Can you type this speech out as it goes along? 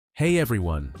Hey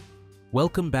everyone!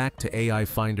 Welcome back to AI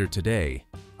Finder today.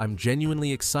 I'm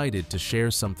genuinely excited to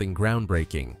share something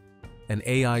groundbreaking. An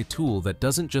AI tool that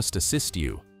doesn't just assist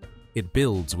you, it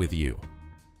builds with you.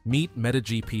 Meet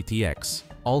MetaGPT X,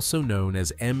 also known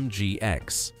as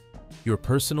MGX, your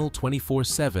personal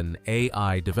 24/7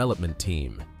 AI development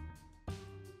team.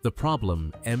 The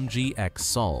problem MGX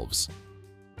solves.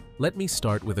 Let me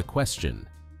start with a question.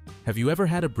 Have you ever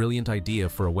had a brilliant idea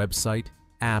for a website,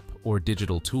 app, or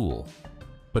digital tool,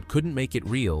 but couldn't make it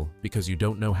real because you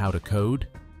don't know how to code?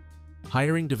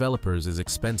 Hiring developers is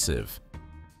expensive.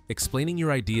 Explaining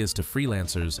your ideas to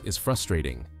freelancers is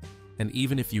frustrating. And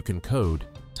even if you can code,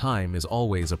 time is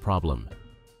always a problem.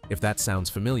 If that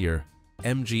sounds familiar,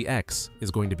 MGX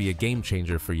is going to be a game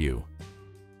changer for you.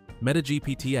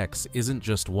 MetaGPT X isn't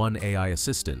just one AI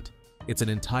assistant, it's an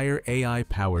entire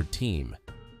AI-powered team.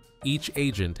 Each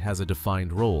agent has a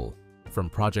defined role, from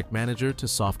project manager to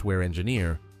software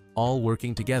engineer, all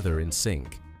working together in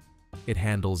sync. It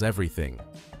handles everything: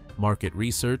 market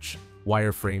research,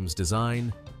 wireframes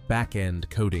design, back-end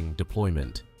coding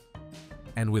deployment.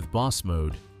 And with Boss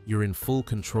Mode, you're in full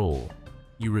control.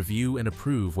 You review and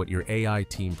approve what your AI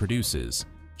team produces,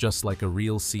 just like a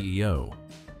real CEO.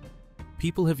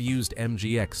 People have used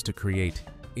MGX to create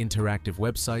interactive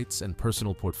websites and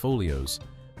personal portfolios,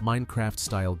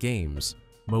 Minecraft-style games,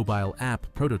 mobile app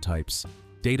prototypes,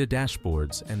 data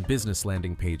dashboards and business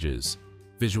landing pages,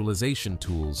 visualization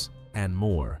tools, and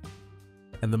more.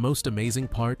 And the most amazing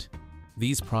part?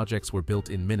 These projects were built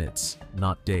in minutes,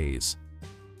 not days.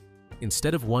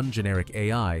 Instead of one generic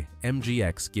AI,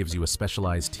 MGX gives you a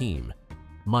specialized team.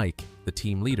 Mike, the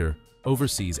team leader,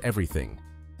 oversees everything.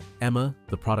 Emma,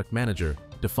 the product manager,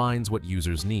 defines what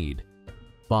users need.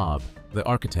 Bob, the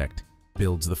architect,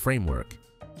 builds the framework.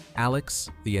 Alex,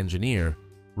 the engineer,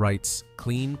 writes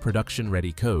clean,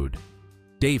 production-ready code.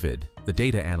 David, the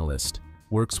data analyst,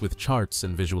 works with charts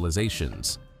and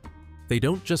visualizations. They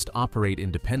don't just operate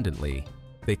independently,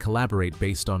 they collaborate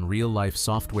based on real-life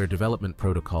software development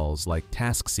protocols like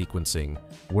task sequencing,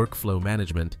 workflow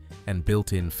management, and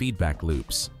built-in feedback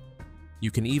loops.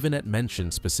 You can even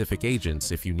mention specific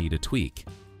agents if you need a tweak.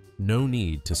 No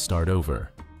need to start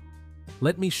over.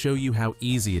 Let me show you how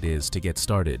easy it is to get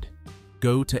started.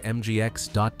 Go to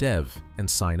mgx.dev and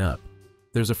sign up.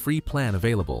 There's a free plan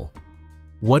available.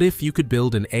 What if you could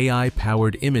build an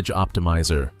AI-powered image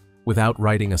optimizer without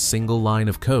writing a single line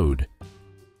of code?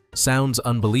 Sounds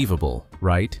unbelievable,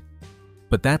 right?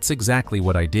 But that's exactly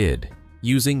what I did,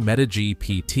 using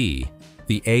MetaGPT,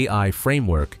 the AI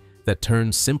framework that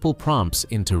turns simple prompts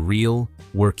into real,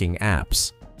 working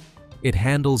apps. It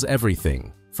handles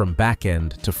everything, from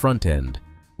back-end to front-end,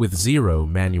 with zero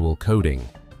manual coding.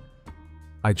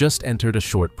 I just entered a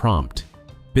short prompt.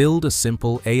 Build a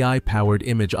simple AI-powered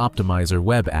image optimizer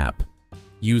web app.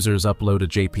 Users upload a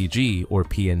JPG or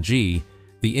PNG,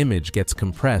 the image gets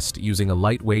compressed using a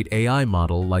lightweight AI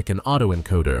model like an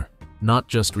autoencoder, not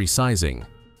just resizing.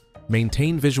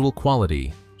 Maintain visual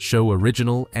quality, show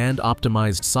original and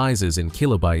optimized sizes in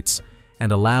kilobytes,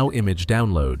 and allow image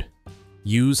download.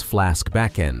 Use Flask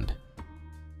backend.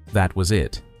 That was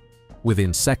it.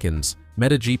 Within seconds,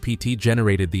 MetaGPT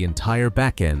generated the entire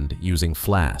backend using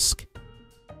Flask.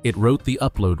 It wrote the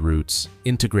upload routes,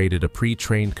 integrated a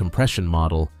pre-trained compression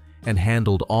model, and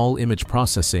handled all image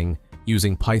processing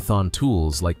using Python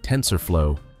tools like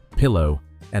TensorFlow, Pillow,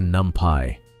 and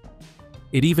NumPy.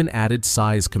 It even added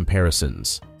size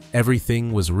comparisons.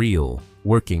 Everything was real,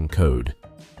 working code.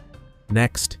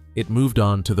 Next, it moved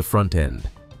on to the front end.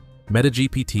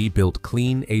 MetaGPT built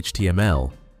clean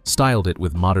HTML, styled it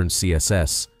with modern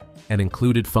CSS, and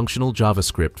included functional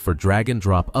JavaScript for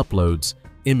drag-and-drop uploads,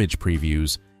 image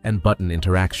previews, and button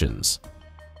interactions.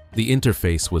 The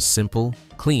interface was simple,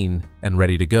 clean, and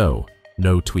ready to go,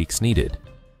 no tweaks needed.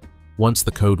 Once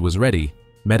the code was ready,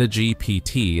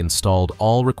 MetaGPT installed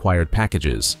all required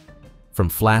packages. From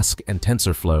Flask and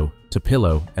TensorFlow to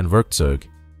Pillow and Werkzeug,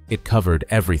 it covered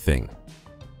everything.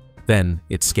 Then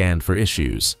it scanned for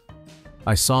issues.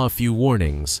 I saw a few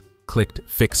warnings, clicked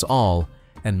Fix All,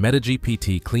 and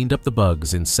MetaGPT cleaned up the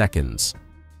bugs in seconds.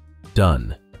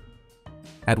 Done.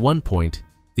 At one point,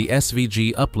 the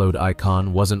SVG upload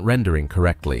icon wasn't rendering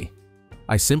correctly.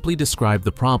 I simply described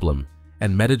the problem,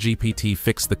 and MetaGPT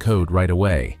fixed the code right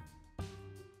away.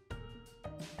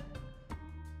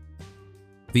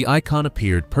 The icon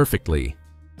appeared perfectly,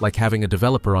 like having a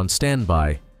developer on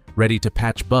standby, ready to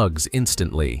patch bugs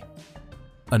instantly.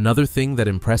 Another thing that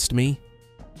impressed me?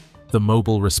 The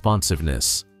mobile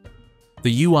responsiveness.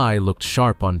 The UI looked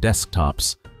sharp on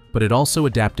desktops, but it also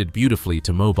adapted beautifully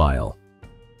to mobile.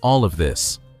 All of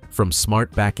this, from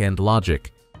smart back-end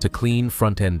logic to clean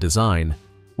front-end design,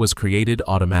 was created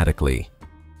automatically.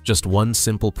 Just one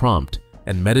simple prompt,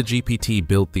 and MetaGPT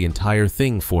built the entire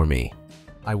thing for me.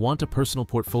 I want a personal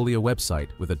portfolio website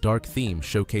with a dark theme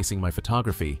showcasing my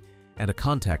photography and a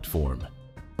contact form.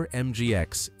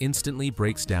 MGX instantly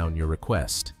breaks down your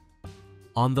request.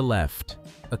 On the left,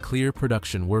 a clear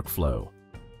production workflow.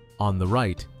 On the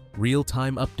right,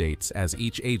 real-time updates as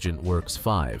each agent works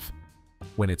 5.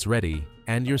 When it's ready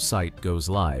and your site goes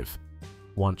live.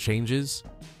 Want changes?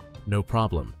 No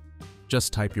problem.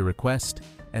 Just type your request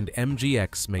and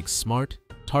MGX makes smart,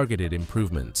 targeted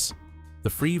improvements. The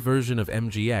free version of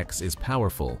MGX is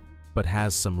powerful, but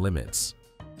has some limits.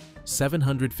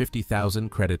 750,000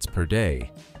 credits per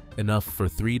day, enough for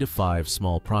 3 to 5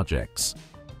 small projects.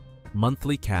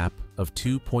 Monthly cap of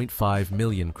 2.5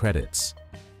 million credits.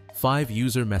 5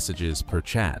 user messages per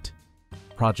chat.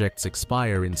 Projects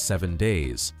expire in 7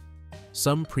 days.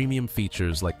 Some premium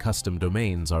features like custom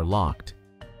domains are locked,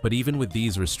 but even with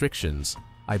these restrictions,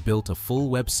 I built a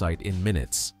full website in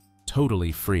minutes,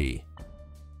 totally free.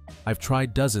 I've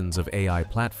tried dozens of AI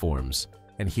platforms,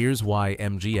 and here's why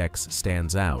MGX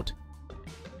stands out.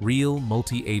 Real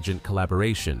multi-agent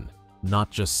collaboration,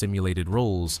 not just simulated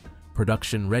roles,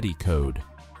 production-ready code,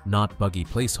 not buggy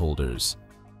placeholders.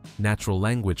 Natural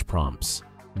language prompts,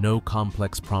 no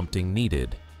complex prompting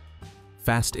needed.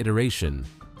 Fast iteration,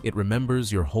 it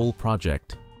remembers your whole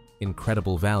project.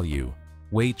 Incredible value,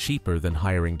 way cheaper than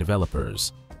hiring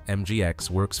developers. MGX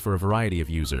works for a variety of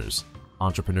users: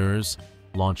 entrepreneurs,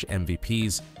 launch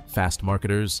MVPs, fast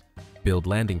marketers, build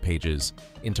landing pages,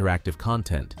 interactive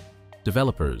content.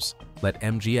 Developers, let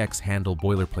MGX handle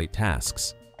boilerplate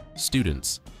tasks.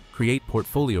 Students, create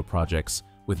portfolio projects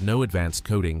with no advanced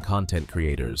coding. Content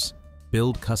creators,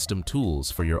 build custom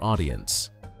tools for your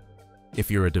audience.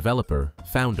 If you're a developer,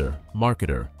 founder,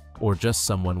 marketer, or just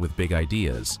someone with big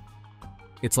ideas,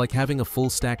 it's like having a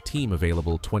full-stack team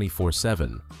available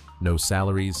 24/7. No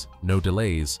salaries, no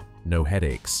delays, no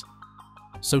headaches.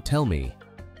 So tell me,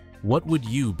 what would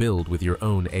you build with your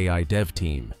own AI dev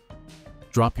team?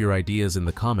 Drop your ideas in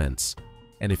the comments,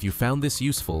 and if you found this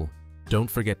useful,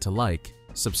 don't forget to like,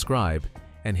 subscribe,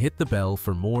 and hit the bell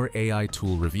for more AI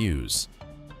tool reviews.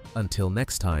 Until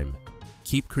next time,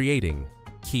 keep creating,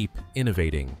 keep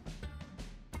innovating.